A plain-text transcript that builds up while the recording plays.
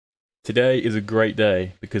Today is a great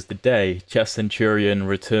day because today Chess Centurion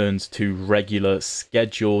returns to regular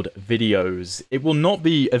scheduled videos. It will not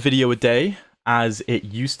be a video a day as it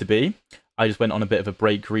used to be. I just went on a bit of a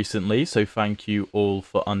break recently, so thank you all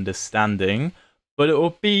for understanding. But it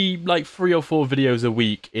will be like 3 or 4 videos a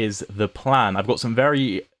week is the plan. I've got some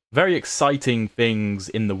very exciting things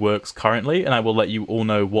in the works currently, and I will let you all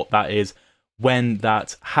know what that is when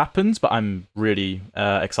that happens, but I'm really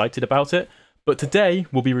excited about it. But today,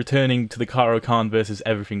 we'll be returning to the Caro Kann vs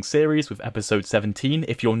Everything series with episode 17.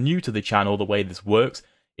 If you're new to the channel, the way this works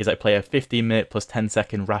is I play a 15-minute plus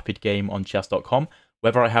 10-second rapid game on chess.com.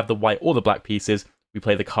 Whether I have the white or the black pieces, we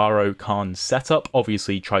play the Caro Kann setup,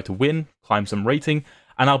 obviously try to win, climb some rating,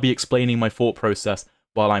 and I'll be explaining my thought process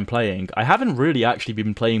while I'm playing. I haven't really actually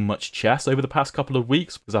been playing much chess over the past couple of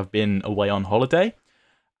weeks because I've been away on holiday.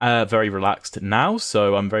 Very relaxed now,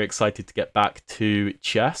 so I'm very excited to get back to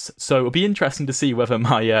chess. So it'll be interesting to see whether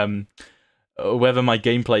my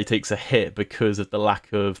gameplay takes a hit because of the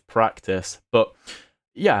lack of practice. But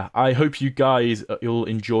yeah, I hope you guys you'll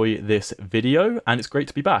enjoy this video, and it's great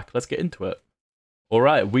to be back. Let's get into it. All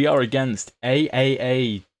right, we are against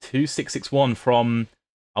AAA 2661 from,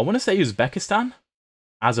 I want to say, Uzbekistan,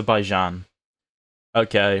 Azerbaijan.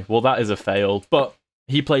 Okay, well that is a fail, but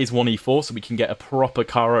he plays 1e4, so we can get a proper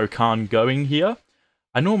Caro Kann going here.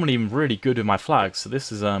 I normally am really good with my flags, so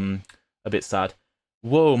this is a bit sad.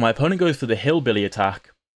 Whoa, my opponent goes for the Hillbilly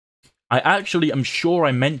Attack. I'm sure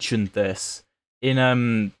I mentioned this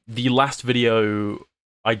in the last video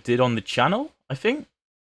I did on the channel, I think?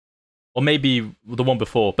 Or maybe the one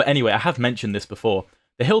before. But anyway, I have mentioned this before.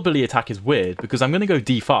 The Hillbilly Attack is weird, because I'm going to go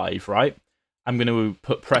d5, right? I'm going to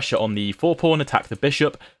put pressure on the 4-pawn, attack the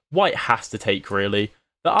bishop. White has to take, really.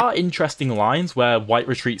 There are interesting lines where white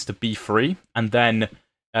retreats to b3, and then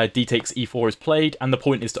d takes e4 is played, and the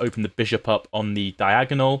point is to open the bishop up on the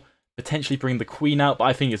diagonal, potentially bring the queen out, but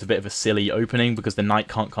I think it's a bit of a silly opening because the knight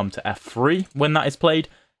can't come to f3 when that is played,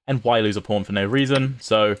 and why lose a pawn for no reason?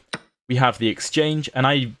 So we have the exchange, and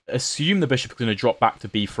I assume the bishop is going to drop back to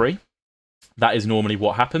b3. That is normally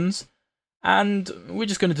what happens, and we're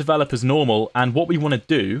just going to develop as normal, and what we want to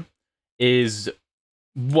do is...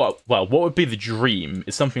 what would be the dream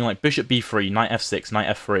is something like bishop b3, knight f6,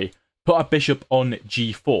 knight f3, put our bishop on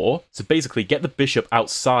g4, so basically get the bishop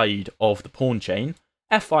outside of the pawn chain.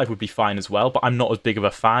 f5 would be fine as well, but I'm not as big of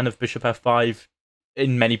a fan of bishop f5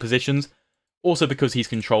 in many positions, also because he's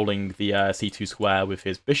controlling the c2 square with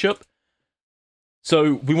his bishop.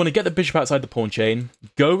 So we want to get the bishop outside the pawn chain,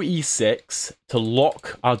 go e6 to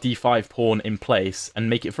lock our d5 pawn in place, and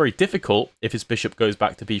make it very difficult if his bishop goes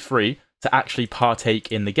back to b3 to actually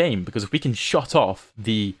partake in the game, because if we can shut off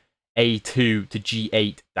the a2 to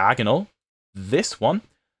g8 diagonal, this one,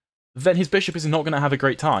 then his bishop is not going to have a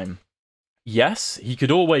great time. Yes, he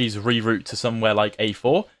could always reroute to somewhere like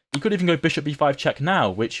a4. He could even go bishop b5 check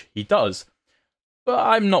now, which he does. But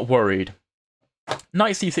I'm not worried.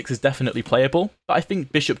 Knight c6 is definitely playable, but I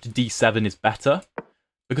think bishop to d7 is better,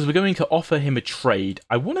 because we're going to offer him a trade.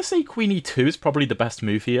 I want to say queen e2 is probably the best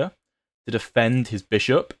move here to defend his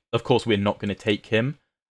bishop. Of course, we're not going to take him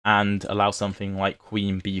and allow something like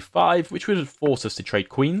queen b5, which would force us to trade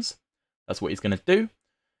queens. That's what he's going to do.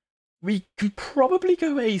 We can probably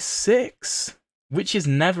go a6, which is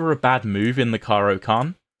never a bad move in the Caro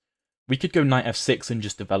Kann. We could go knight f6 and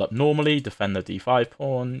just develop normally, defend the d5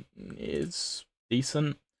 pawn is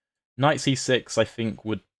decent. Knight c6, I think,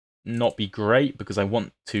 would not be great because I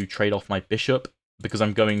want to trade off my bishop, because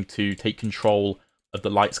I'm going to take control of the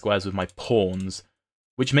light squares with my pawns,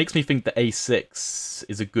 which makes me think that a6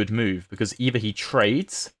 is a good move, because either he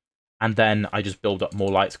trades, and then I just build up more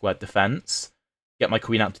light square defense, get my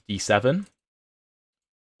queen out to d7,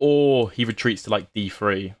 or he retreats to like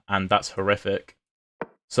d3, and that's horrific.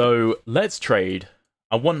 So let's trade.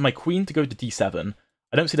 I want my queen to go to d7.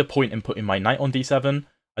 I don't see the point in putting my knight on d7.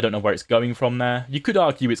 I don't know where it's going from there. You could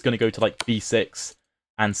argue it's going to go to like b6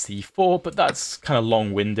 and c4, but that's kind of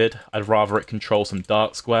long-winded. I'd rather it control some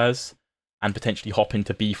dark squares and potentially hop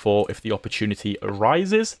into b4 if the opportunity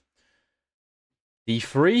arises.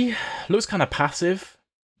 d3 looks kind of passive.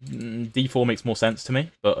 d4 makes more sense to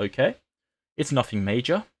me, but okay. It's nothing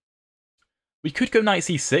major. We could go knight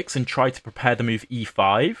c6 and try to prepare the move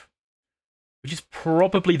e5, which is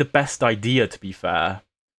probably the best idea, to be fair.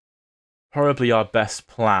 Probably our best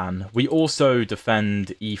plan. We also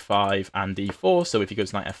defend e5 and d4, so if he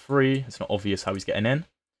goes knight f3, it's not obvious how he's getting in.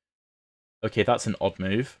 Okay, that's an odd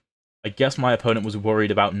move. I guess my opponent was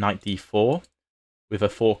worried about knight d4 with a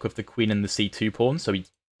fork of the queen and the c2 pawn, so he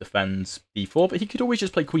defends d4, but he could always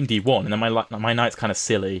just play queen d1, and then my knight's kind of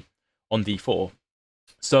silly on d4.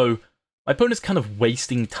 So My opponent's kind of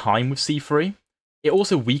wasting time with c3. It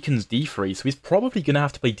also weakens d3, so he's probably going to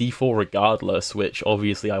have to play d4 regardless, which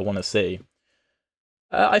obviously I want to see.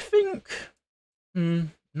 I think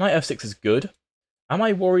knight f6 is good. Am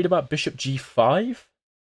I worried about bishop g5?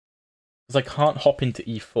 Because I can't hop into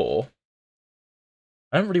e4.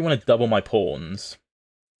 I don't really want to double my pawns.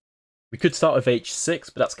 We could start with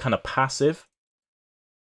h6, but that's kind of passive.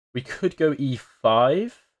 We could go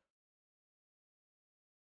e5.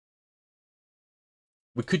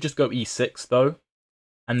 We could just go e6, though,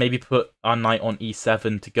 and maybe put our knight on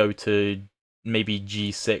e7 to go to maybe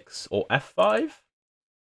g6 or f5.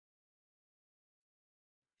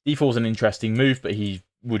 d4 is an interesting move, but he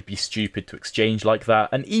would be stupid to exchange like that.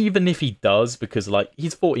 And even if he does, because like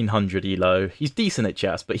he's 1400 elo, he's decent at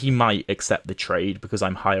chess, but he might accept the trade because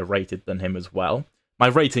I'm higher rated than him as well. My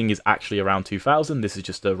rating is actually around 2000. This is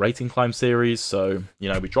just a rating climb series, so,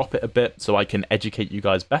 you know, we drop it a bit so I can educate you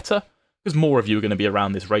guys better, because more of you are going to be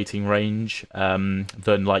around this rating range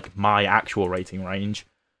than, like, my actual rating range.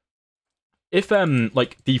 If,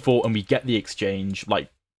 like, d4 and we get the exchange,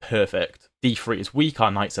 like, perfect. d3 is weak,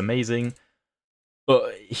 our knight's amazing,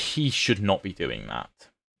 but he should not be doing that.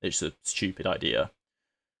 It's a stupid idea.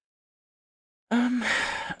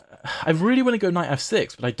 I really want to go knight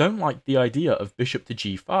f6, but I don't like the idea of bishop to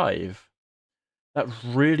g5. That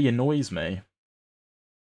really annoys me.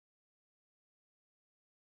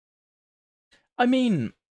 I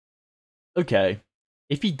mean, okay,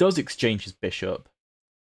 if he does exchange his bishop,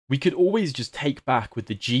 we could always just take back with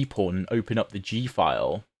the g-pawn and open up the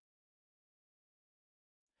g-file.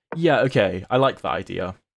 Yeah, okay, I like that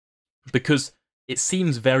idea. Because it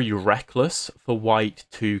seems very reckless for white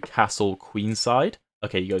to castle queenside.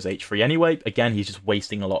 Okay, he goes h3 anyway. Again, he's just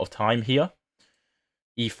wasting a lot of time here.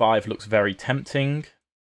 e5 looks very tempting.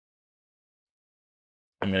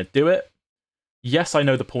 I'm going to do it. Yes, I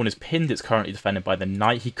know the pawn is pinned. It's currently defended by the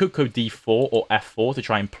knight. He could go d4 or f4 to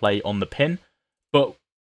try and play on the pin, but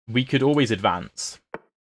we could always advance.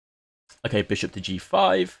 Okay, bishop to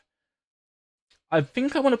g5. I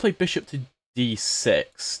think I want to play bishop to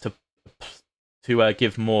d6 to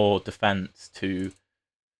give more defense to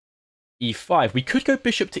e5. We could go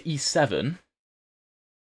bishop to e7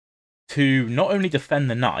 to not only defend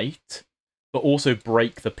the knight, but also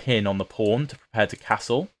break the pin on the pawn to prepare to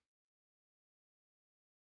castle.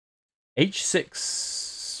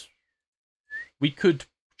 h6, we could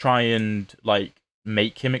try and, like,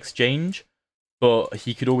 make him exchange, but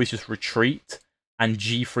he could always just retreat, and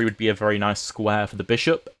g3 would be a very nice square for the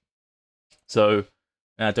bishop. So,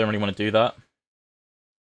 I don't really want to do that.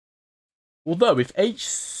 Although, if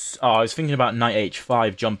I was thinking about knight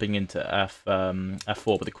h5 jumping into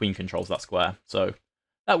f4, but the queen controls that square, so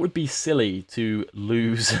that would be silly to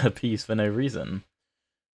lose a piece for no reason.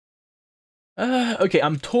 Okay,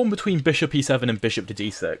 I'm torn between bishop e7 and bishop to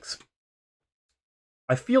d6.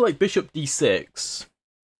 I feel like bishop d6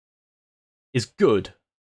 is good.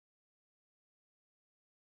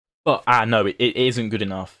 But, no, it isn't good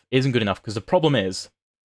enough. It isn't good enough, because the problem is,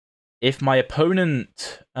 if my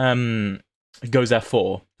opponent goes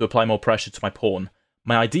f4 to apply more pressure to my pawn,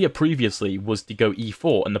 my idea previously was to go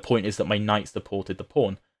e4, and the point is that my knight supported the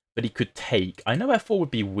pawn. But he could take. I know f4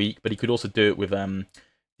 would be weak, but he could also do it with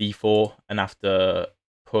d4, and after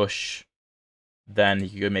push, then he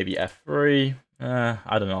could go maybe f3.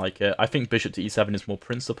 I don't like it. I think bishop to e7 is more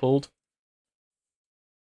principled.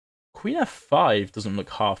 Queen f5 doesn't look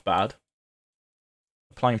half bad.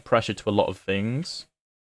 Applying pressure to a lot of things.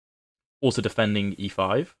 Also defending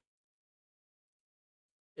e5.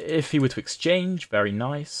 If he were to exchange, very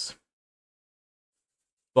nice.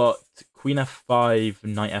 But queen f5,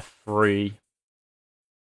 knight f3.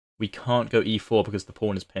 We can't go e4 because the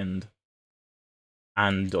pawn is pinned.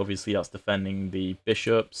 And obviously that's defending the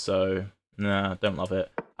bishop, so nah, don't love it.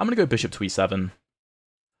 I'm going to go bishop to e7.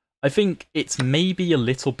 I think it's maybe a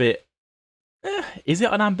little bit... is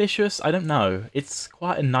it unambitious? I don't know. It's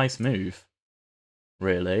quite a nice move,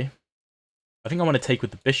 really. I think I want to take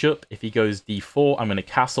with the bishop. If he goes d4, I'm going to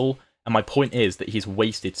castle. And my point is that he's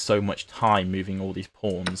wasted so much time moving all these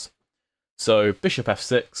pawns. So bishop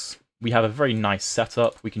f6. We have a very nice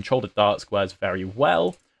setup. We control the dark squares very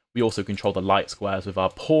well. We also control the light squares with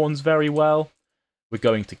our pawns very well. We're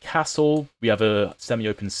going to castle. We have a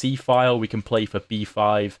semi-open c-file. We can play for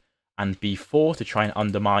b5 and b4 to try and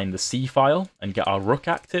undermine the c-file and get our rook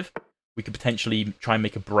active. We could potentially try and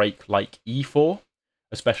make a break like e4,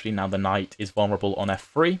 especially now the knight is vulnerable on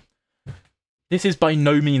f3. This is by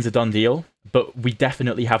no means a done deal, but we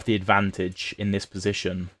definitely have the advantage in this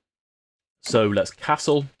position. So let's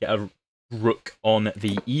castle, get a rook on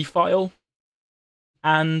the e-file,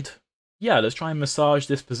 and yeah, let's try and massage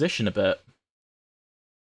this position a bit.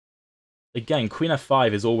 Again, queen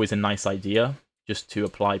f5 is always a nice idea, just to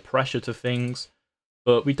apply pressure to things,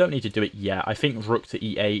 but we don't need to do it yet. I think rook to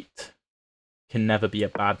e8 can never be a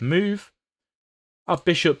bad move. Our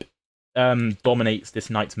bishop dominates this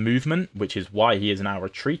knight's movement, which is why he has now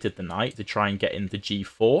retreated the knight to try and get into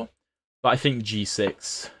g4. But I think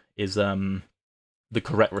g6 is the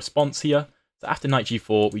correct response here. So after knight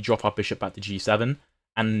g4, we drop our bishop back to g7,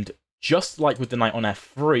 and just like with the knight on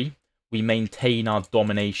f3, we maintain our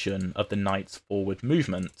domination of the knight's forward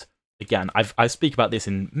movement. Again, I speak about this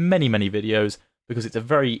in many, many videos because it's a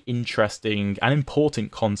very interesting and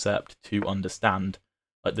important concept to understand,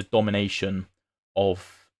 like the domination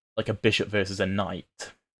of like a bishop versus a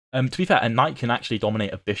knight. To be fair, a knight can actually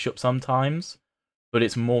dominate a bishop sometimes, but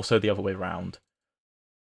it's more so the other way around.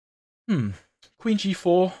 Queen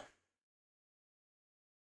g4.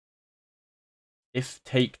 If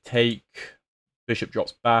take, bishop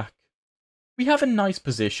drops back. We have a nice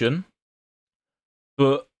position,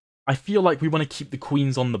 but I feel like we want to keep the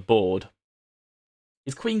queens on the board.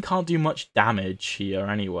 His queen can't do much damage here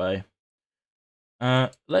anyway.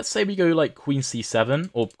 Let's say we go like queen c7,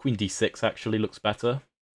 or queen d6 actually looks better,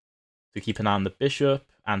 to keep an eye on the bishop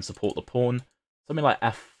and support the pawn. Something like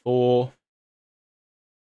f4.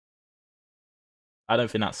 I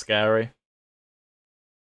don't think that's scary.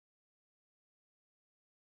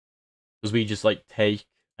 Because we just like take,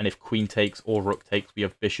 and if queen takes or rook takes, we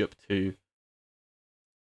have bishop to...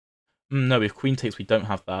 No, if queen takes, we don't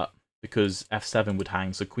have that, because f7 would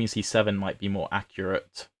hang, so queen c7 might be more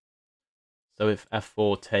accurate. So if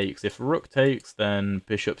f4 takes, if rook takes, then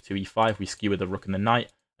bishop to e5, we skewer the rook and the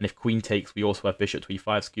knight, and if queen takes, we also have bishop to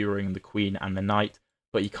e5, skewering the queen and the knight,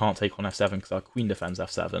 but you can't take on f7 because our queen defends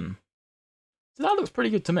f7. So that looks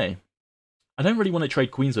pretty good to me. I don't really want to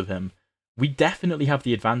trade queens with him. We definitely have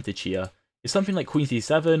the advantage here. If something like queen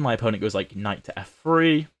c7, my opponent goes like knight to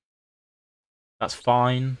f3. That's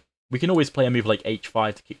fine. We can always play a move like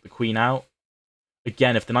h5 to kick the queen out.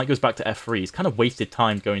 Again, if the knight goes back to f3, it's kind of wasted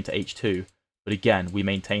time going to h2. But again, we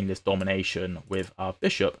maintain this domination with our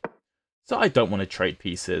bishop. So I don't want to trade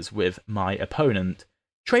pieces with my opponent.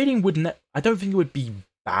 Trading would I don't think it would be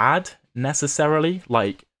bad, necessarily.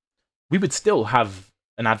 Like, we would still have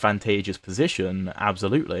an advantageous position,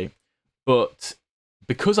 absolutely. But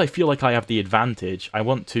because I feel like I have the advantage, I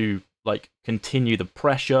want to like continue the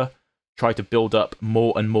pressure, try to build up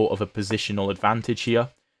more and more of a positional advantage here,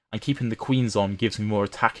 and keeping the queens on gives me more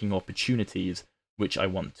attacking opportunities, which I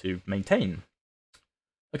want to maintain.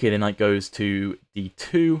 Okay, the knight goes to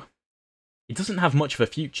d2. It doesn't have much of a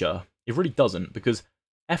future. It really doesn't, because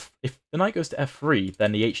if the knight goes to f3,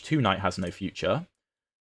 then the h2 knight has no future.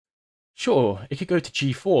 Sure, it could go to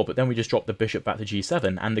g4, but then we just drop the bishop back to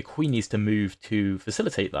g7, and the queen needs to move to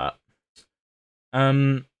facilitate that.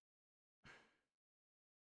 Queen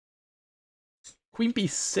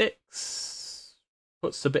b6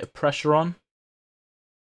 puts a bit of pressure on.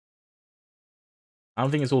 I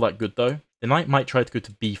don't think it's all that good, though. The knight might try to go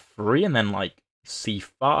to b3 and then, like,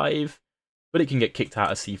 c5, but it can get kicked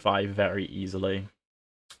out of c5 very easily.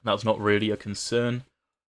 That's not really a concern.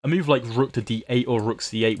 A move like rook to d8 or rook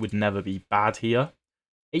c8 would never be bad here.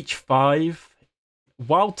 h5,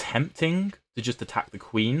 while tempting to just attack the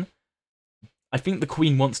queen, I think the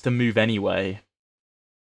queen wants to move anyway.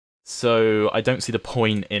 So I don't see the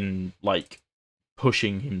point in, like,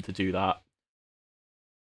 pushing him to do that.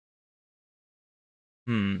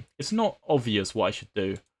 It's not obvious what I should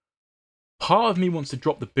do. Part of me wants to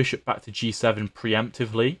drop the bishop back to g7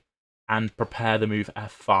 preemptively and prepare the move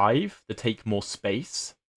f5 to take more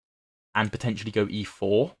space and potentially go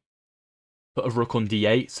e4. Put a rook on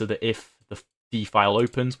d8 so that if the d-file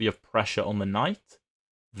opens, we have pressure on the knight.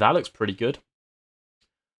 That looks pretty good.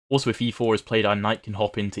 Also, if e4 is played, our knight can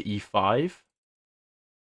hop into e5.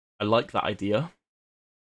 I like that idea.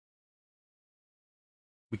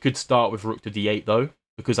 We could start with rook to d8 though,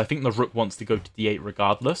 because I think the rook wants to go to d8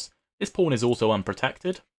 regardless. This pawn is also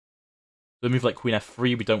unprotected. So a move like queen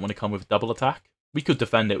f3, we don't want to come with double attack. We could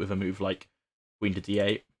defend it with a move like queen to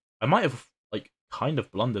d8. I might have, like, kind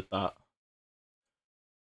of blundered that.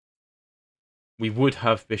 We would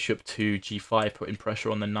have bishop to g5 putting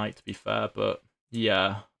pressure on the knight, to be fair, but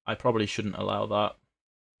yeah, I probably shouldn't allow that.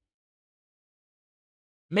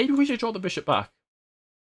 Maybe we should draw the bishop back.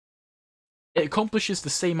 It accomplishes the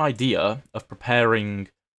same idea of preparing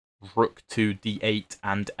rook to d8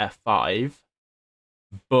 and f5,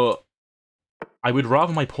 but I would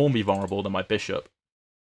rather my pawn be vulnerable than my bishop,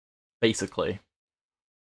 basically.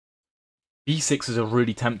 b6 is a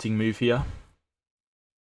really tempting move here,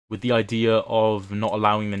 with the idea of not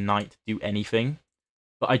allowing the knight to do anything.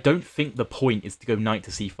 But I don't think the point is to go knight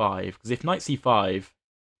to c5, because if knight c5,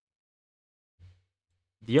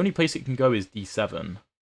 the only place it can go is d7.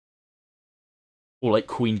 Or like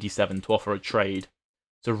queen d7 to offer a trade.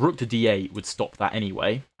 So rook to d8 would stop that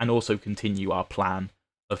anyway, and also continue our plan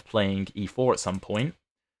of playing e4 at some point.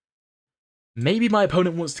 Maybe my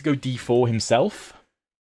opponent wants to go d4 himself.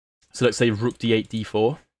 So let's say rook d8,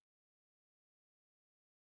 d4.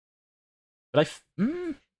 But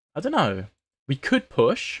I don't know. We could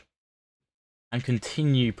push and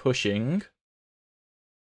continue pushing.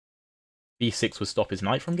 b6 would stop his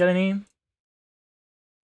knight from getting in.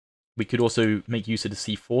 We could also make use of the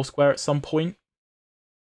c4 square at some point.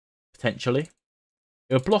 Potentially.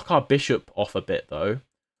 It would block our bishop off a bit, though.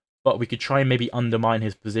 But we could try and maybe undermine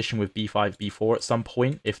his position with b5, b4 at some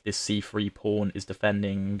point if this c3 pawn is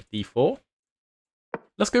defending d4.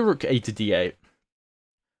 Let's go rook a to d8.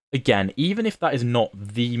 Again, even if that is not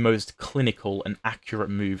the most clinical and accurate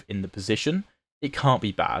move in the position, it can't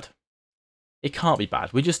be bad. It can't be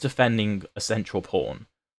bad. We're just defending a central pawn.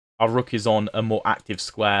 Our rook is on a more active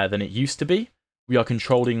square than it used to be. We are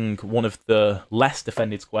controlling one of the less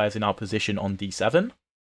defended squares in our position on d7.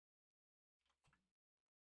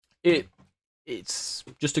 It's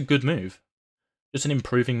just a good move. Just an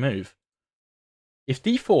improving move. If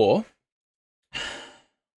d4,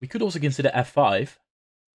 we could also consider f5.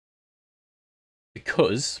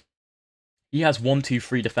 Because he has 1, 2,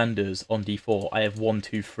 3 defenders on d4. I have 1,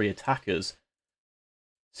 2, 3 attackers.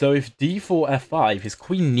 So if d4, f5, his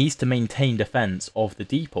queen needs to maintain defense of the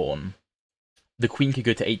d-pawn. The queen could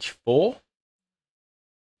go to h4,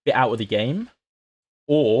 bit out of the game,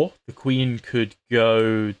 or the queen could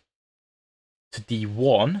go to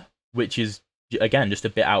d1, which is, again, just a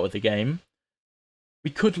bit out of the game.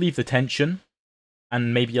 We could leave the tension,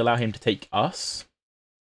 and maybe allow him to take us,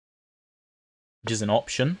 which is an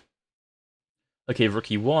option. Okay, rook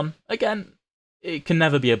e1. Again, it can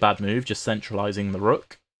never be a bad move, just centralizing the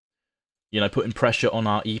rook. You know, putting pressure on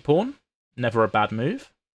our e-pawn. Never a bad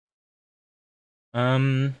move.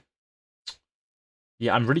 Yeah,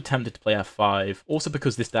 I'm really tempted to play f5. Also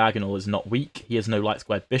because this diagonal is not weak. He has no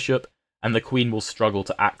light-squared bishop, and the queen will struggle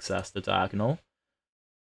to access the diagonal.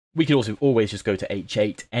 We could also always just go to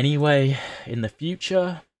h8 anyway in the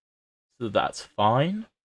future, so that's fine.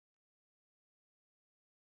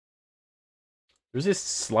 There's this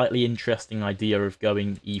slightly interesting idea of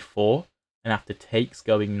going e4, and after takes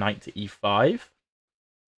going knight to e5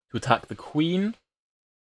 to attack the queen.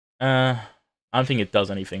 I don't think it does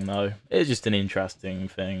anything though. It's just an interesting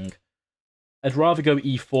thing. I'd rather go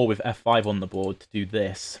e4 with f5 on the board to do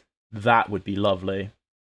this. That would be lovely.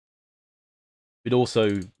 We'd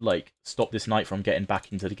also like stop this knight from getting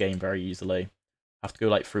back into the game very easily. Have to go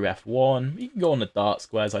like through f1. You can go on the dart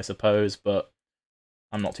squares, I suppose, but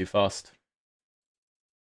I'm not too fussed.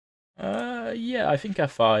 Yeah, I think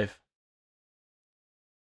f5.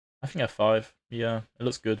 I think f5. Yeah, it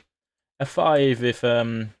looks good. f5 if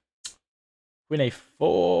queen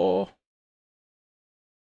a4.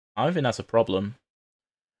 I don't think that's a problem.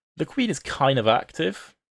 The queen is kind of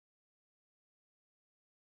active.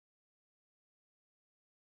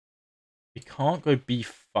 We can't go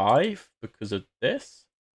b5 because of this.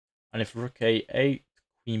 And if rook a8,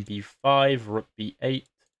 queen b5, rook b8,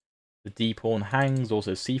 the d-pawn hangs,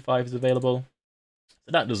 also c5 is available.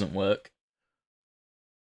 So that doesn't work.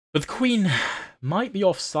 But the queen might be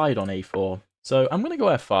offside on a4. So I'm going to go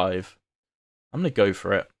f5. I'm going to go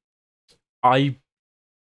for it. I'm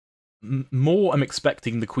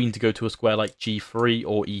expecting the queen to go to a square like g3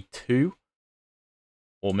 or e2.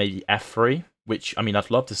 Or maybe f3. Which, I mean,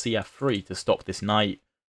 I'd love to see f3 to stop this knight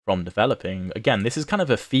from developing. Again, this is kind of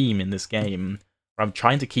a theme in this game. Where I'm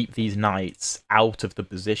trying to keep these knights out of the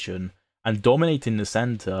position. And dominating the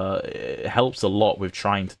center helps a lot with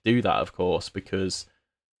trying to do that, of course. Because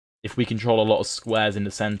if we control a lot of squares in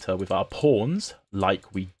the center with our pawns,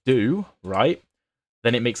 like we do, right?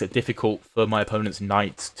 Then it makes it difficult for my opponent's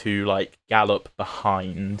knights to, like, gallop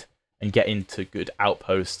behind and get into good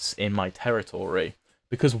outposts in my territory.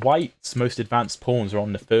 Because white's most advanced pawns are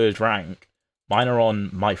on the 3rd rank. Mine are on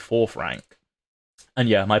my 4th rank. And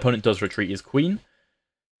yeah, my opponent does retreat his queen.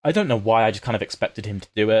 I don't know why, I just kind of expected him to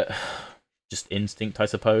do it. Just instinct, I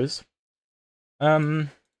suppose. No,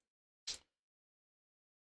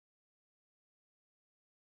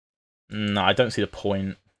 I don't see the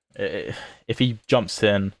point. If he jumps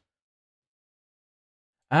in...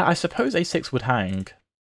 I suppose a6 would hang.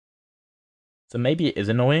 So maybe it is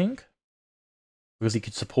annoying. Because he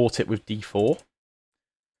could support it with d4.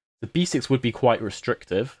 The b6 would be quite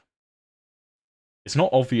restrictive. It's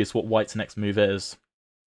not obvious what white's next move is.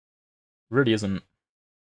 It really isn't.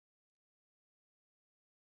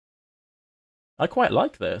 I quite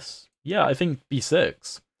like this. Yeah, I think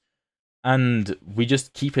b6. And we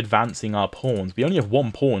just keep advancing our pawns. We only have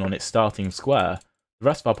one pawn on its starting square. The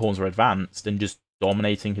rest of our pawns are advanced and just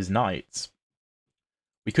dominating his knights.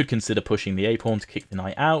 We could consider pushing the a-pawn to kick the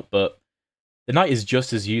knight out, but the knight is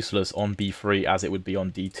just as useless on b3 as it would be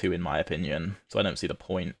on d2 in my opinion, so I don't see the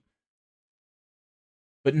point.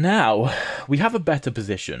 But now, we have a better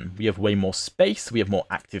position. We have way more space, we have more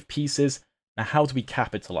active pieces. Now how do we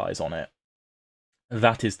capitalize on it?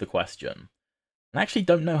 That is the question. And I actually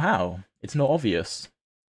don't know how. It's not obvious.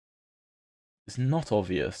 It's not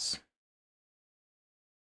obvious.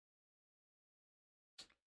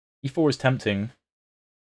 e4 is tempting.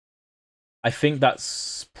 I think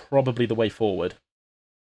that's probably the way forward.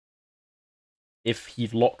 If he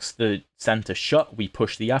locks the center shut, we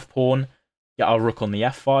push the f-pawn, get our rook on the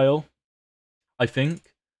f-file, I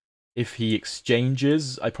think. If he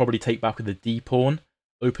exchanges, I probably take back with the d-pawn,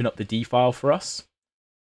 open up the d-file for us,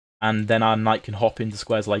 and then our knight can hop into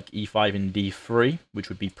squares like e5 and d3, which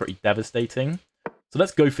would be pretty devastating. So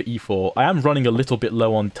let's go for e4. I am running a little bit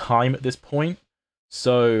low on time at this point,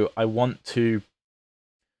 so I want to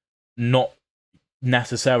not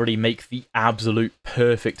necessarily make the absolute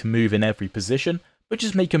perfect move in every position, but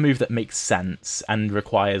just make a move that makes sense and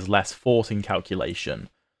requires less thought and calculation,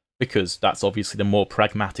 because that's obviously the more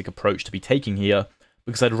pragmatic approach to be taking here,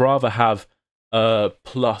 because I'd rather have a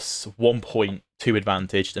plus 1.2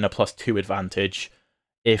 advantage than a plus 2 advantage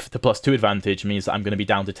if the plus 2 advantage means that I'm going to be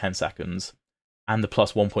down to 10 seconds, and the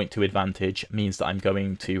plus 1.2 advantage means that I'm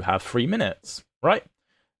going to have 3 minutes, right?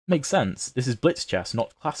 Makes sense. This is blitz chess,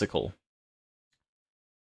 not classical.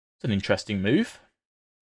 It's an interesting move.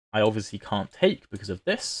 I obviously can't take because of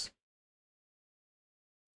this.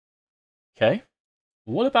 Okay.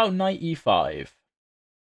 What about knight e5?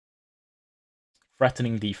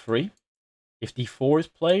 Threatening d3. If d4 is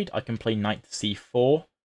played, I can play knight to c4.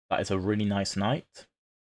 That is a really nice knight.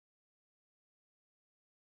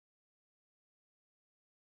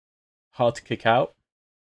 Hard to kick out,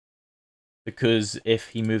 because if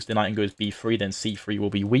he moves the knight and goes b3, then c3 will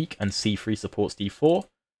be weak, and c3 supports d4.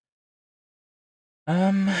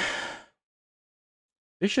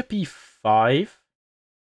 Bishop e5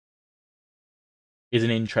 is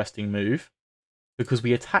an interesting move, because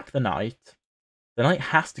we attack the knight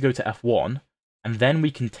has to go to f1, and then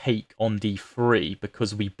we can take on d3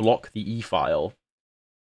 because we block the e-file.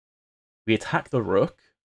 We attack the rook.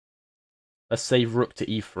 Let's say rook to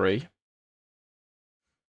e3.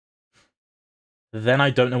 Then I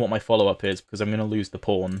don't know what my follow-up is, because I'm going to lose the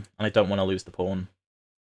pawn, and I don't want to lose the pawn.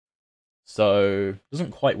 So, it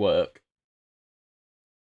doesn't quite work.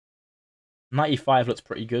 Knight e5 looks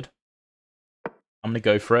pretty good. I'm going to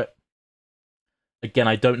go for it. Again,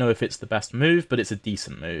 I don't know if it's the best move, but it's a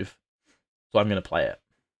decent move. So I'm going to play it.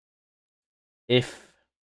 If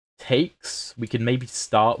takes, we could maybe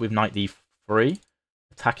start with knight d3,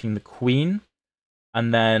 attacking the queen,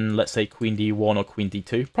 and then let's say queen d1 or queen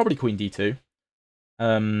d2. Probably queen d2.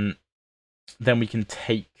 Then we can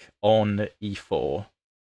take on e4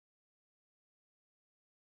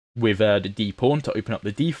 with the d-pawn to open up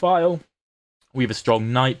the d-file. We have a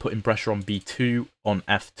strong knight putting pressure on b2, on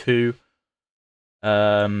f2,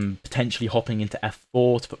 potentially hopping into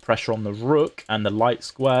f4 to put pressure on the rook and the light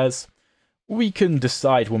squares. We can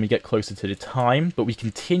decide when we get closer to the time, but we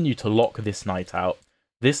continue to lock this knight out.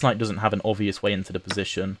 This knight doesn't have an obvious way into the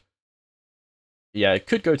position. Yeah, it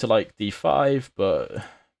could go to like d5, but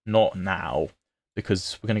not now,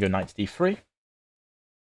 because we're going to go knight to d3.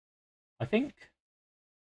 I think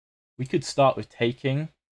we could start with taking,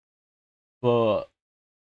 but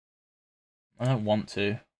I don't want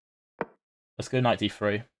to. Let's go knight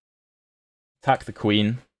d3. Attack the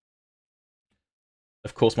queen.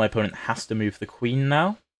 Of course, my opponent has to move the queen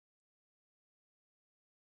now.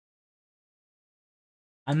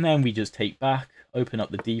 And then we just take back, open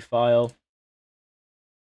up the d-file.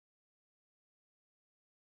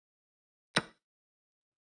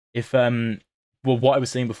 If, well, what I was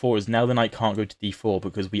saying before is now the knight can't go to d4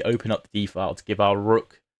 because we open up the d-file to give our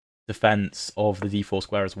rook defense of the d4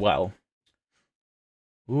 square as well.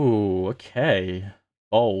 Ooh, okay.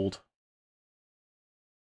 Bold.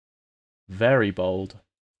 Very bold.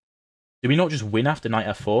 Do we not just win after knight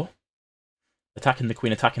f4? Attacking the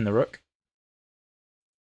queen, attacking the rook?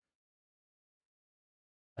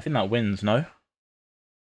 I think that wins, no?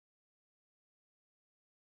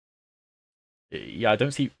 Yeah, I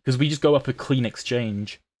don't see... Because we just go up a clean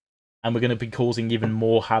exchange, and we're going to be causing even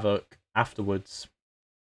more havoc afterwards.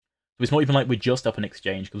 So it's not even like we're just up an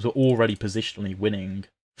exchange, because we're already positionally winning.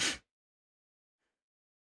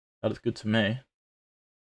 That looks good to me.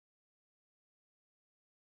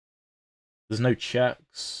 There's no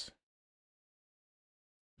checks.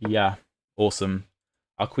 Yeah, awesome.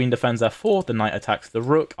 Our queen defends f4, the knight attacks the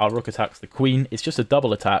rook, our rook attacks the queen. It's just a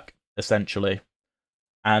double attack, essentially.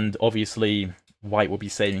 And obviously, white will be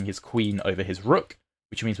saving his queen over his rook,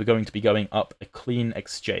 which means we're going to be going up a clean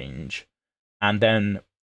exchange. And then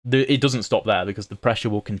it doesn't stop there, because the pressure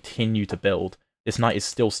will continue to build. This knight is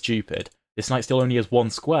still stupid. This knight still only has one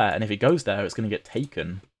square, and if it goes there, it's going to get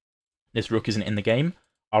taken. This rook isn't in the game.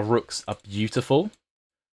 Our rooks are beautiful.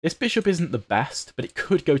 This bishop isn't the best, but it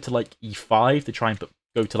could go to like e5 to try and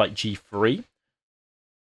go to like g3,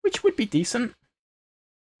 which would be decent.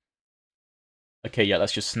 Okay, yeah,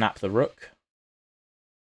 let's just snap the rook.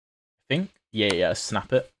 I think. Yeah,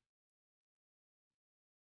 snap it.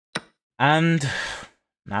 And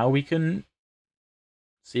now we can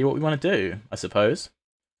see what we want to do, I suppose.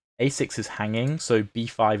 a6 is hanging, so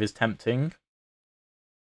b5 is tempting.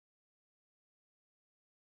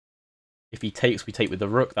 If he takes, we take with the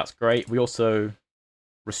rook, that's great. We also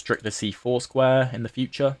restrict the c4 square in the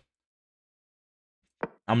future.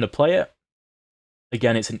 I'm going to play it.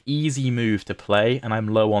 Again, it's an easy move to play, and I'm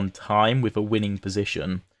low on time with a winning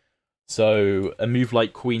position. So a move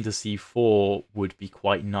like queen to c4 would be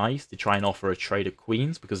quite nice to try and offer a trade of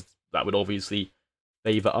queens, because that would obviously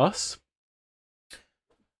favour us.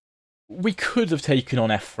 We could have taken on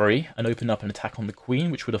f3 and opened up an attack on the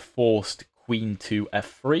queen, which would have forced queen to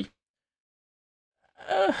f3.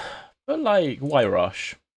 But like, why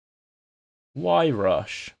rush? Why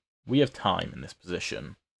rush? We have time in this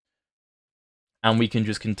position. And we can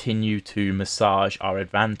just continue to massage our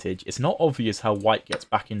advantage. It's not obvious how white gets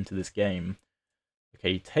back into this game.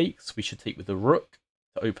 Okay, he takes. We should take with the rook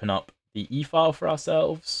to open up the e-file for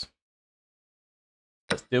ourselves.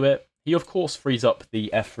 Let's do it. He, of course, frees up the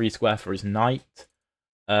f3 square for his knight.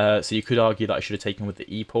 So you could argue that I should have taken with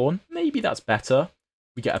the e-pawn. Maybe that's better.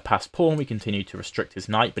 We get a passed pawn. We continue to restrict his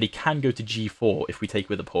knight. But he can go to g4 if we take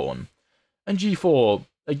with a pawn. And g4,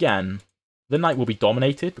 again, the knight will be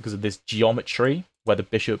dominated because of this geometry where the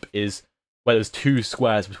bishop is, where there's two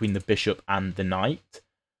squares between the bishop and the knight,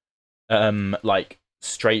 like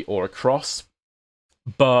straight or across.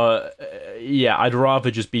 But yeah, I'd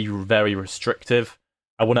rather just be very restrictive.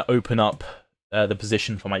 I want to open up the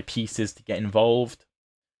position for my pieces to get involved.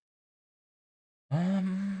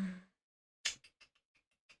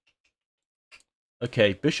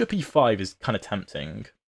 Okay, bishop e5 is kind of tempting.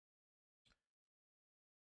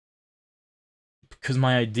 Because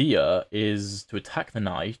my idea is to attack the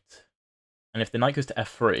knight, and if the knight goes to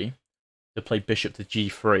f3, to play bishop to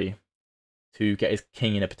g3 to get his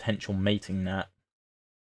king in a potential mating net.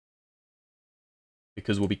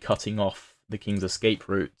 Because we'll be cutting off the king's escape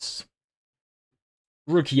routes.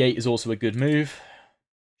 Rook e8 is also a good move,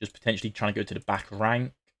 just potentially trying to go to the back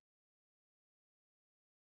rank.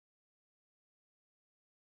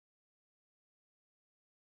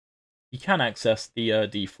 He can access the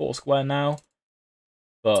d4 square now,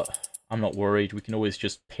 but I'm not worried. We can always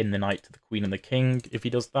just pin the knight to the queen and the king if he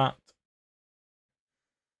does that.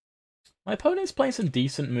 My opponent's playing some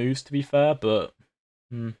decent moves, to be fair, but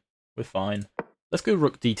we're fine. Let's go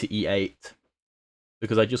rook d to e8,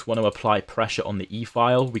 because I just want to apply pressure on the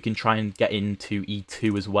e-file. We can try and get into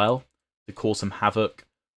e2 as well to cause some havoc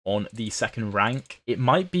on the second rank. It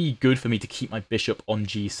might be good for me to keep my bishop on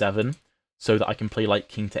g7, so that I can play like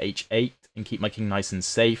king to h8 and keep my king nice and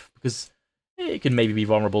safe, because it can maybe be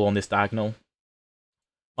vulnerable on this diagonal.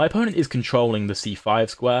 My opponent is controlling the c5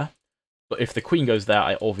 square, but if the queen goes there,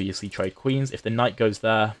 I obviously trade queens. If the knight goes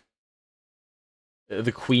there,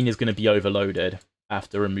 the queen is going to be overloaded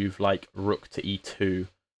after a move like rook to e2.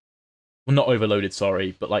 Well, not overloaded,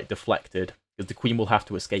 sorry, but like deflected, because the queen will have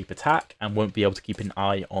to escape attack and won't be able to keep an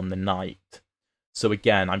eye on the knight. So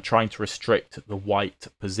again, I'm trying to restrict the white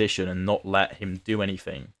position and not let him do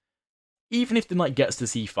anything. Even if the knight gets to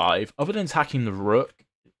c5, other than attacking the rook,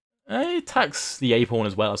 it attacks the a-pawn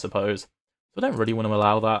as well, I suppose. So I don't really want to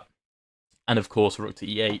allow that. And of course, rook to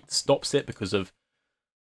e8 stops it because of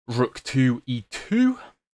rook to e2.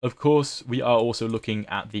 Of course, we are also looking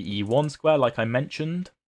at the e1 square, like I mentioned.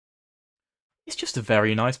 It's just a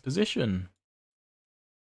very nice position.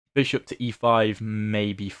 Bishop to e5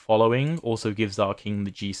 may be following, also gives our king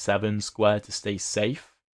the g7 square to stay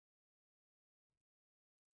safe.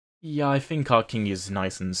 Yeah, I think our king is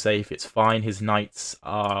nice and safe, it's fine. His knights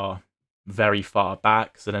are very far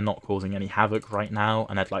back, so they're not causing any havoc right now,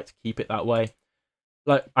 and I'd like to keep it that way.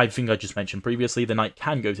 Like I think I just mentioned previously, the knight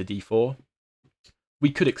can go to d4.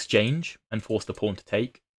 We could exchange and force the pawn to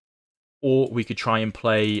take, or we could try and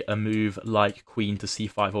play a move like queen to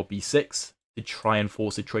c5 or b6, to try and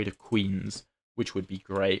force a trade of queens, which would be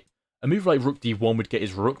great. A move like rook d1 would get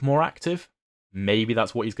his rook more active, maybe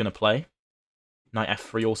that's what he's going to play. Knight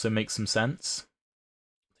f3 also makes some sense.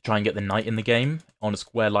 Try and get the knight in the game on a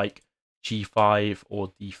square like g5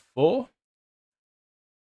 or d4.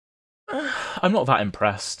 I'm not that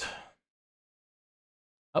impressed.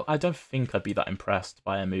 I don't think I'd be that impressed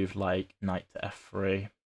by a move like knight to f3.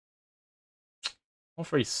 Not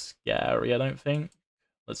very scary, I don't think.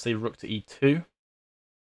 Let's say rook to e2.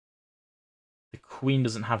 The queen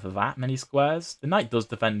doesn't have that many squares. The knight does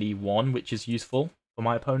defend e1, which is useful for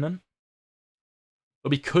my opponent.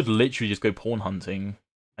 But we could literally just go pawn hunting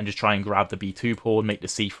and just try and grab the b2 pawn, make the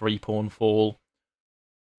c3 pawn fall.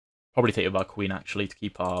 Probably take with our queen, actually, to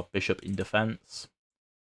keep our bishop in defense.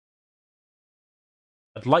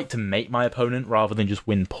 I'd like to mate my opponent rather than just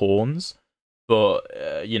win pawns.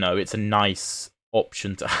 But, you know, it's a nice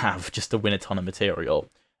option to have just to win a ton of material.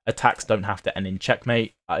 Attacks don't have to end in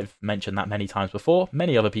checkmate. I've mentioned that many times before.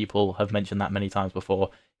 Many other people have mentioned that many times before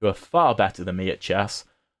who are far better than me at chess.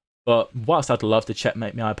 But whilst I'd love to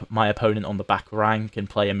checkmate my opponent on the back rank and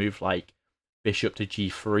play a move like bishop to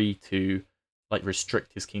g3 to like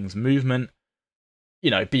restrict his king's movement, you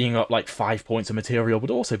know, being up like 5 points of material would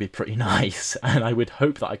also be pretty nice, and I would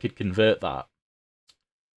hope that I could convert that.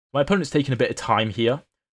 My opponent's taking a bit of time here,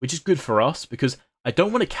 which is good for us because I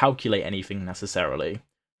don't want to calculate anything necessarily.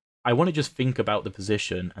 I want to just think about the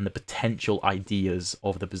position and the potential ideas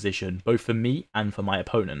of the position, both for me and for my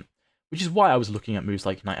opponent, which is why I was looking at moves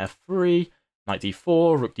like knight f3, knight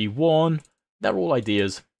d4, rook d1. They're all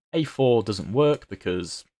ideas. a4 doesn't work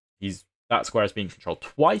because that square is being controlled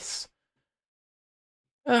twice.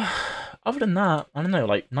 Other than that, I don't know,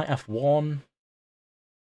 like knight f1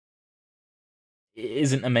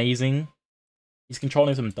 isn't amazing. He's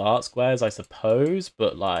controlling some dart squares, I suppose,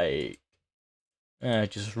 but like,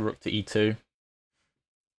 just rook to e2.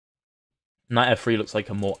 Knight f3 looks like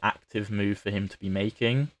a more active move for him to be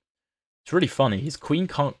making. It's really funny. His queen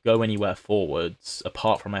can't go anywhere forwards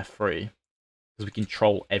apart from f3 because we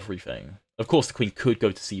control everything. Of course, the queen could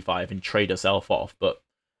go to c5 and trade herself off, but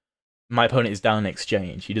my opponent is down in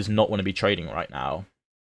exchange. He does not want to be trading right now.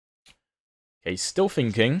 Okay, still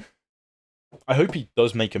thinking. I hope he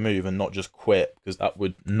does make a move and not just quit, because that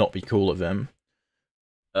would not be cool of him.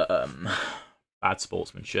 Bad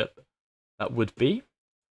sportsmanship. That would be.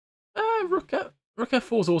 Rook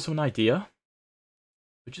f4 is also an idea.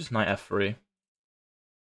 Which is knight f3.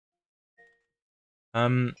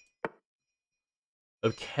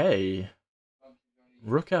 Okay.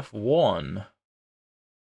 Rook f1.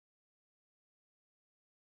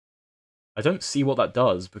 I don't see what that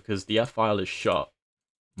does because the f-file is shut.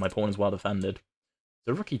 My pawn is well defended.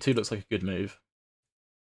 So rook e2 looks like a good move.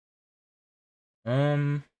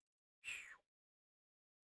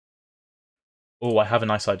 Oh, I have a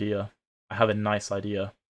nice idea. We're going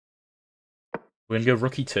to go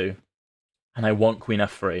rook e2. And I want queen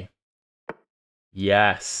f3.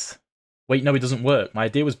 Yes. Wait, no, it doesn't work. My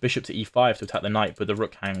idea was bishop to e5 to attack the knight, but the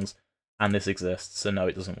rook hangs, and this exists, so no,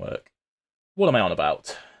 it doesn't work. What am I on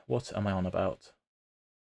about? That's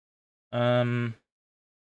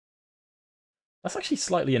actually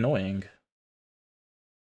slightly annoying.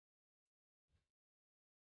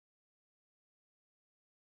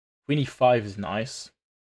 Queen e5 is nice.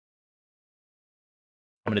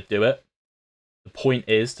 I'm going to do it. The point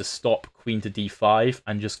is to stop queen to d5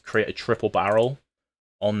 and just create a triple barrel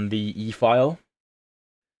on the e-file.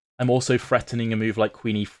 I'm also threatening a move like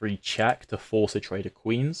queen e3 check to force a trade of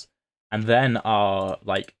queens. And then our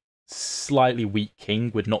like slightly weak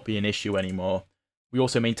king would not be an issue anymore. We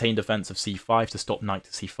also maintain defense of c5 to stop knight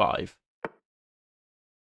to c5.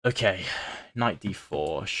 Okay, knight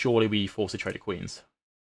d4. Surely we force a trade of queens.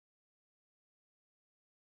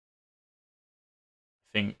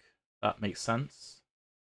 I think that makes sense.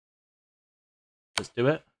 Let's do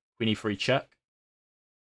it. Queen e3 check.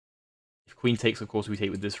 If queen takes, of course, we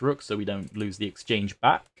take with this rook, so we don't lose the exchange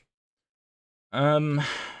back. And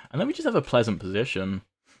then we just have a pleasant position.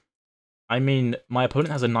 I mean, my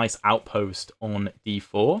opponent has a nice outpost on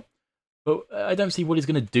d4, but I don't see what he's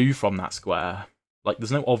going to do from that square. Like,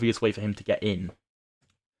 there's no obvious way for him to get in.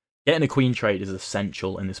 Getting a queen trade is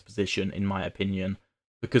essential in this position, in my opinion,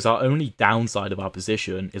 because our only downside of our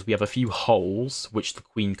position is we have a few holes which the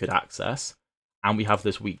queen could access, and we have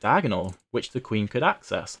this weak diagonal which the queen could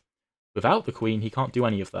access. Without the queen, he can't do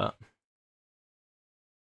any of that.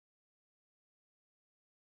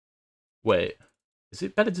 Wait, is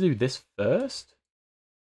it better to do this first?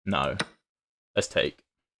 No. Let's take.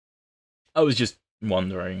 I was just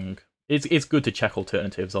wondering. It's good to check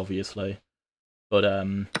alternatives, obviously. But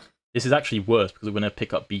this is actually worse because we're going to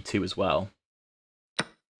pick up b2 as well.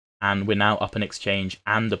 And we're now up an exchange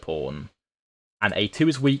and a pawn. And a2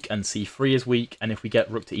 is weak, and c3 is weak, and if we get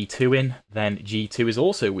rook to e2 in, then g2 is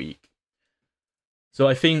also weak. So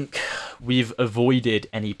I think we've avoided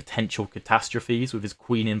any potential catastrophes with his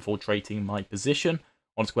queen infiltrating my position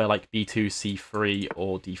on a square like b2, c3,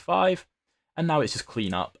 or d5, and now it's just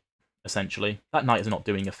clean up, essentially. That knight is not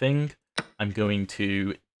doing a thing. I'm going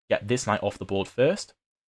to get this knight off the board first.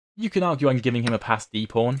 You can argue I'm giving him a passed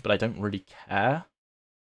d-pawn, but I don't really care.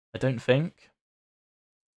 I don't think.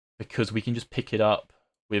 Because we can just pick it up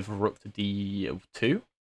with rook to d2,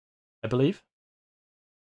 I believe.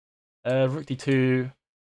 Rook d2,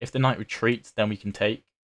 if the knight retreats, then we can take.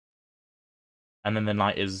 And then the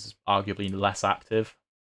knight is arguably less active.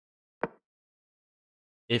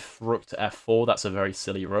 If rook to f4, that's a very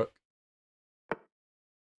silly rook.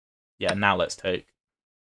 Yeah, now let's take.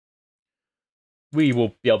 We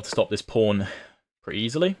will be able to stop this pawn pretty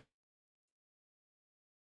easily.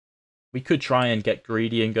 We could try and get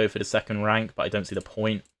greedy and go for the second rank, but I don't see the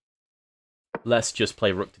point. Let's just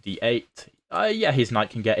play rook to d8. Yeah, his knight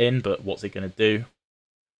can get in, but what's it going to do?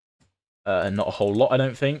 Not a whole lot, I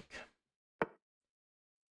don't think.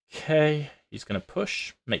 Okay, he's going to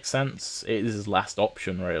push. Makes sense. It is his last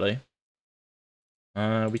option, really.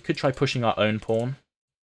 We could try pushing our own pawn,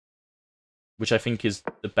 which I think is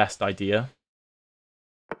the best idea.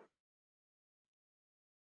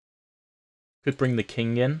 Could bring the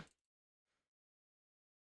king in.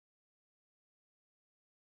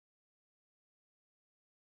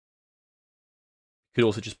 Could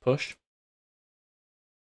also just push.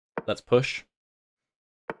 Let's push.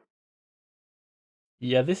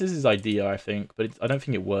 Yeah, this is his idea, I think, but I don't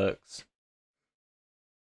think it works.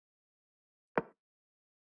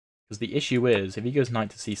 Because the issue is, if he goes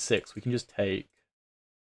knight to c6, we can just take,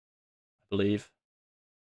 I believe.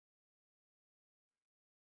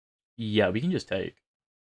 Yeah, we can just take.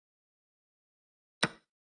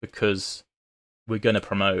 Because we're going to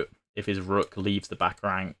promote if his rook leaves the back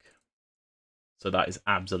rank. So that is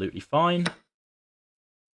absolutely fine.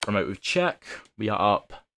 Promote with check. We are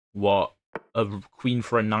up, what, a queen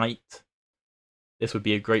for a knight. This would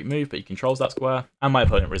be a great move, but he controls that square. And my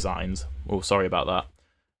opponent resigns. Oh, sorry about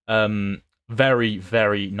that. Very,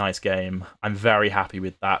 very nice game. I'm very happy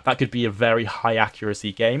with that. That could be a very high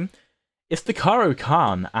accuracy game. It's the Caro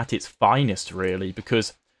Kann at its finest, really,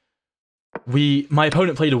 because my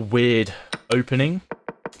opponent played a weird opening.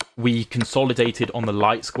 We consolidated on the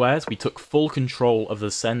light squares. We took full control of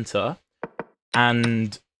the center.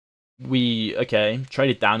 And we,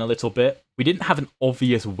 traded down a little bit. We didn't have an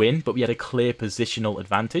obvious win, but we had a clear positional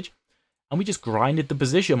advantage. And we just grinded the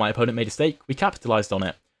position. My opponent made a mistake. We capitalized on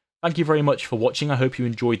it. Thank you very much for watching. I hope you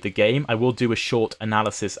enjoyed the game. I will do a short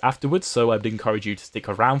analysis afterwards, so I'd encourage you to stick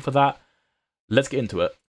around for that. Let's get into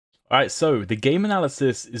it. Alright, so the game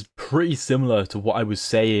analysis is pretty similar to what I was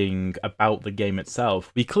saying about the game itself.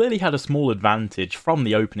 We clearly had a small advantage from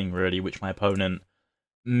the opening, really, which my opponent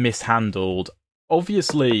mishandled.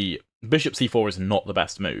 Obviously, bishop c4 is not the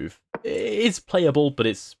best move. It's playable, but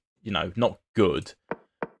it's, not good.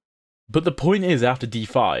 But the point is, after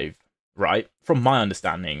d5, right, from my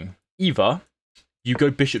understanding, either you go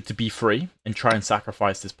bishop to b3 and try and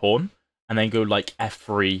sacrifice this pawn, and then go like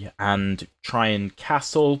f3 and try and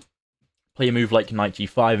castle, play a move like knight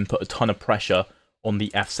g5 and put a ton of pressure on the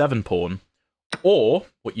f7 pawn. Or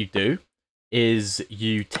what you do is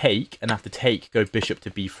you take, and after take, go bishop to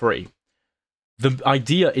b3. The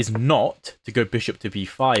idea is not to go bishop to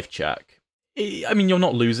b5 check. I mean, you're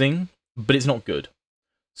not losing, but it's not good.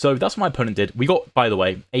 So that's what my opponent did. We got, by the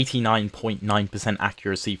way, 89.9%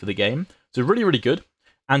 accuracy for the game. So really, really good.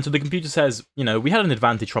 And so the computer says, we had an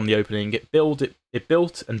advantage from the opening. It built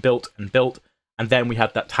and built and built. And then we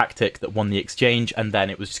had that tactic that won the exchange. And then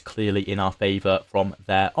it was just clearly in our favor from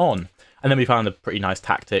there on. And then we found a pretty nice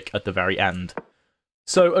tactic at the very end.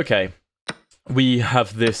 So, okay. We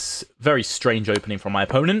have this very strange opening from my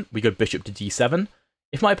opponent. We go bishop to d7.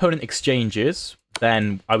 If my opponent exchanges,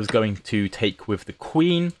 then I was going to take with the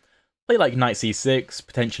queen, play like knight c6,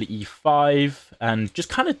 potentially e5, and just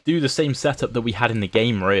kind of do the same setup that we had in the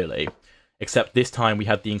game, really. Except this time we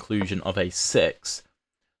had the inclusion of a6.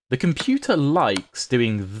 The computer likes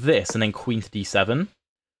doing this and then queen to d7.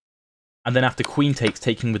 And then after queen takes,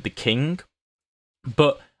 taking with the king.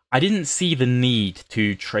 But I didn't see the need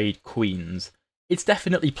to trade queens. It's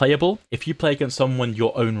definitely playable if you play against someone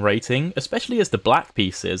your own rating, especially as the black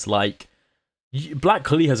pieces. Like, black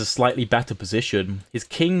clearly has a slightly better position. His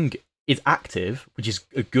king is active, which is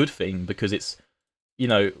a good thing because it's,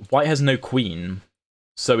 white has no queen,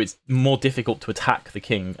 so it's more difficult to attack the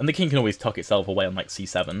king. And the king can always tuck itself away on like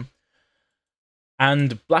c7.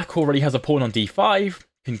 And black already has a pawn on d5,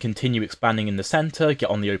 can continue expanding in the center, get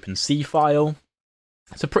on the open c file.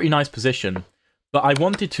 It's a pretty nice position, but I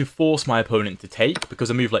wanted to force my opponent to take, because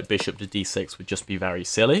a move like bishop to d6 would just be very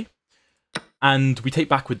silly. And we take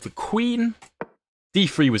back with the queen.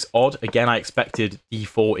 d3 was odd. Again, I expected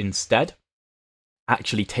d4 instead,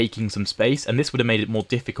 actually taking some space, and this would have made it more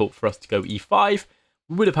difficult for us to go e5.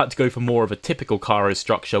 We would have had to go for more of a typical Caro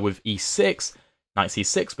structure with e6, knight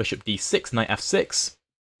c6, bishop d6, knight f6,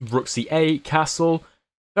 rook c8, castle.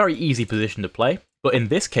 Very easy position to play. But in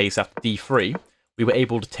this case, after d3, we were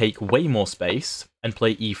able to take way more space and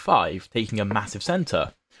play e5, taking a massive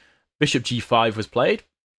centre. Bishop g5 was played,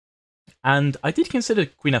 and I did consider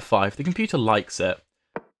queen f5. The computer likes it.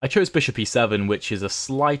 I chose bishop e7, which is a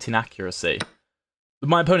slight inaccuracy. But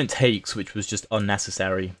my opponent takes, which was just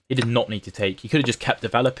unnecessary. He did not need to take. He could have just kept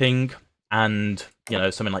developing, and, you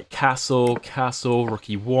know, something like castle, castle, rook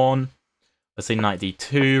e1. Let's say knight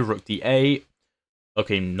d2, rook d8.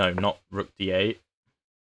 Okay, no, not rook d8,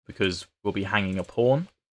 because we'll be hanging a pawn.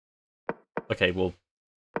 Okay, well,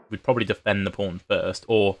 we'd probably defend the pawn first,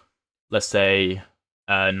 or let's say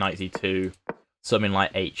knight d2, something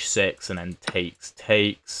like h6, and then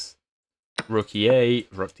takes, rook e8,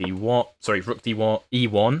 rook d1, sorry, rook d1,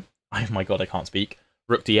 e1. Oh my god, I can't speak.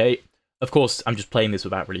 Rook d8. Of course, I'm just playing this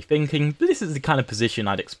without really thinking, but this is the kind of position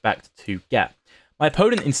I'd expect to get. My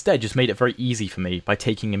opponent instead just made it very easy for me by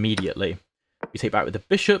taking immediately. We take back with the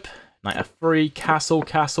bishop, knight f3, castle,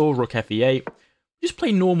 castle, rook fe8. Just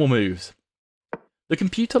play normal moves. The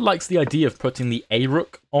computer likes the idea of putting the a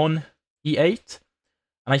rook on e8,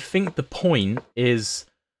 and I think the point is...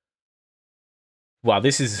 Wow,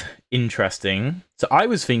 this is interesting. So I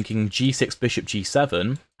was thinking g6, bishop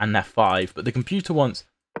g7, and f5, but the computer wants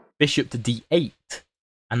bishop to d8,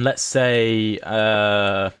 and let's say...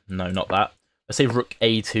 no, not that. Let's say rook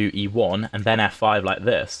a2, e1, and then f5 like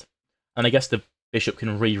this. And I guess the bishop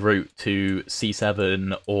can reroute to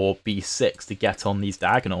c7 or b6 to get on these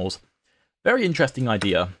diagonals. Very interesting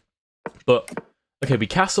idea. But, okay, we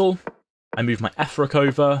castle. I move my f rook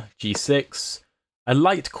over, g6. I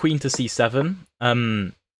liked queen to c7.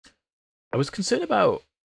 I was concerned about...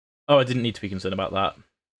 Oh, I didn't need to be concerned about that,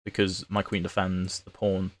 because my queen defends the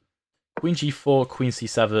pawn. Queen g4, queen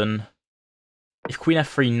c7. If queen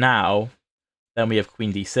f3 now, then we have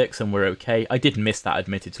queen d6 and we're okay. I did miss that,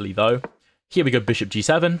 admittedly, though. Here we go, bishop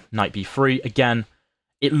g7, knight b3. Again,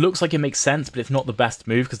 it looks like it makes sense, but it's not the best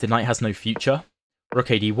move because the knight has no future. Rook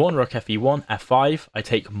ad1, rook fe1, f5. I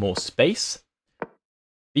take more space.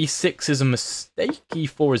 b6 is a mistake.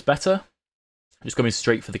 e4 is better. I'm just going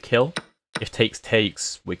straight for the kill. If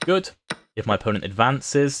takes, we're good. If my opponent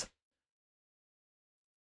advances...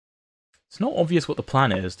 It's not obvious what the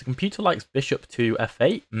plan is. The computer likes bishop to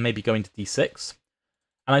f8, maybe going to d6.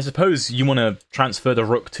 And I suppose you want to transfer the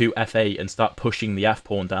rook to f8 and start pushing the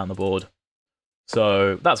f-pawn down the board.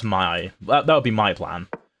 So that's that would be my plan.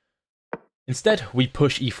 Instead, we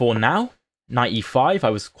push e4 now. Knight e5, I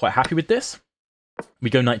was quite happy with this. We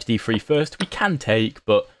go knight to d3 first. We can take,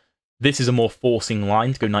 but this is a more forcing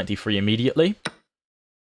line to go knight d3 immediately.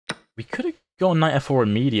 We could have gone knight f4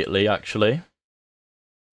 immediately, actually.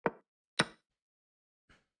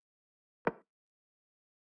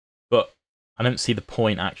 But I don't see the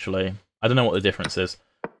point, actually. I don't know what the difference is.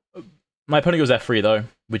 My opponent goes f3, though,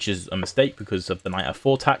 which is a mistake because of the knight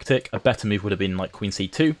f4 tactic. A better move would have been like queen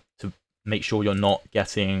c2 to make sure you're not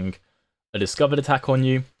getting a discovered attack on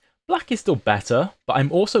you. Black is still better, but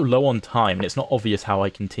I'm also low on time, and it's not obvious how I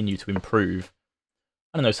continue to improve.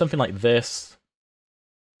 I don't know, something like this.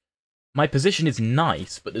 My position is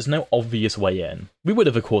nice, but there's no obvious way in. We would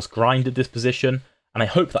have, of course, grinded this position, and I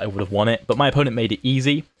hope that I would have won it, but my opponent made it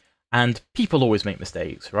easy. And people always make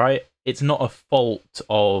mistakes, right? It's not a fault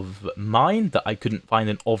of mine that I couldn't find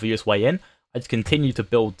an obvious way in. I just continued to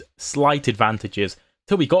build slight advantages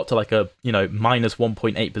till we got to like a, you know, minus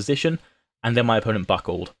 1.8 position, and then my opponent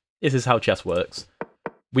buckled. This is how chess works.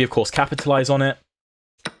 We, of course, capitalize on it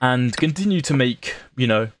and continue to make, you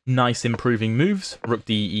know, nice improving moves. Rook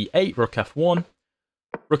d e8, rook f1,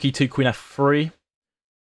 rook e2, queen f3.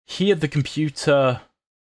 Here, the computer...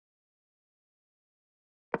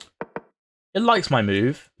 It likes my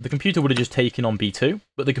move. The computer would have just taken on b2,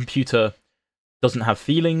 but the computer doesn't have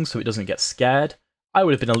feelings, so it doesn't get scared. I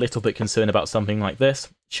would have been a little bit concerned about something like this.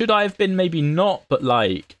 Should I have been? Maybe not, but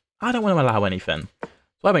like, I don't want to allow anything.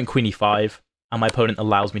 So I went queen e5, and my opponent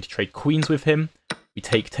allows me to trade queens with him. We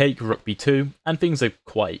take, rook b2, and things are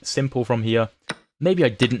quite simple from here. Maybe I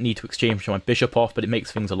didn't need to exchange my bishop off, but it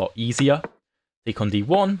makes things a lot easier. Take on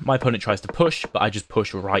d1, my opponent tries to push, but I just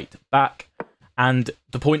push right back. And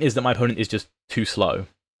the point is that my opponent is just too slow.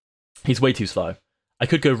 He's way too slow. I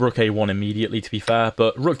could go rook a1 immediately, to be fair,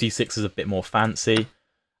 but rook d6 is a bit more fancy.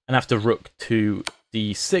 and after rook to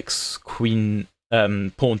d6, queen,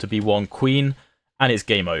 pawn to b1, queen, and it's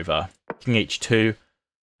game over. King h2,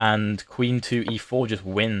 and queen to e4 just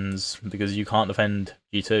wins because you can't defend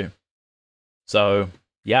g2. So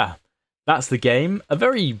yeah, that's the game. A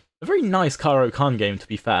very nice Caro Kann game, to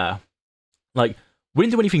be fair. Like, we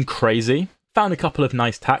didn't do anything crazy. Found a couple of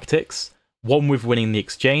nice tactics. One with winning the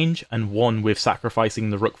exchange, and one with sacrificing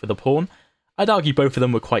the rook for the pawn. I'd argue both of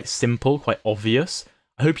them were quite simple, quite obvious.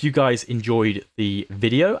 I hope you guys enjoyed the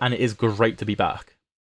video, and it is great to be back.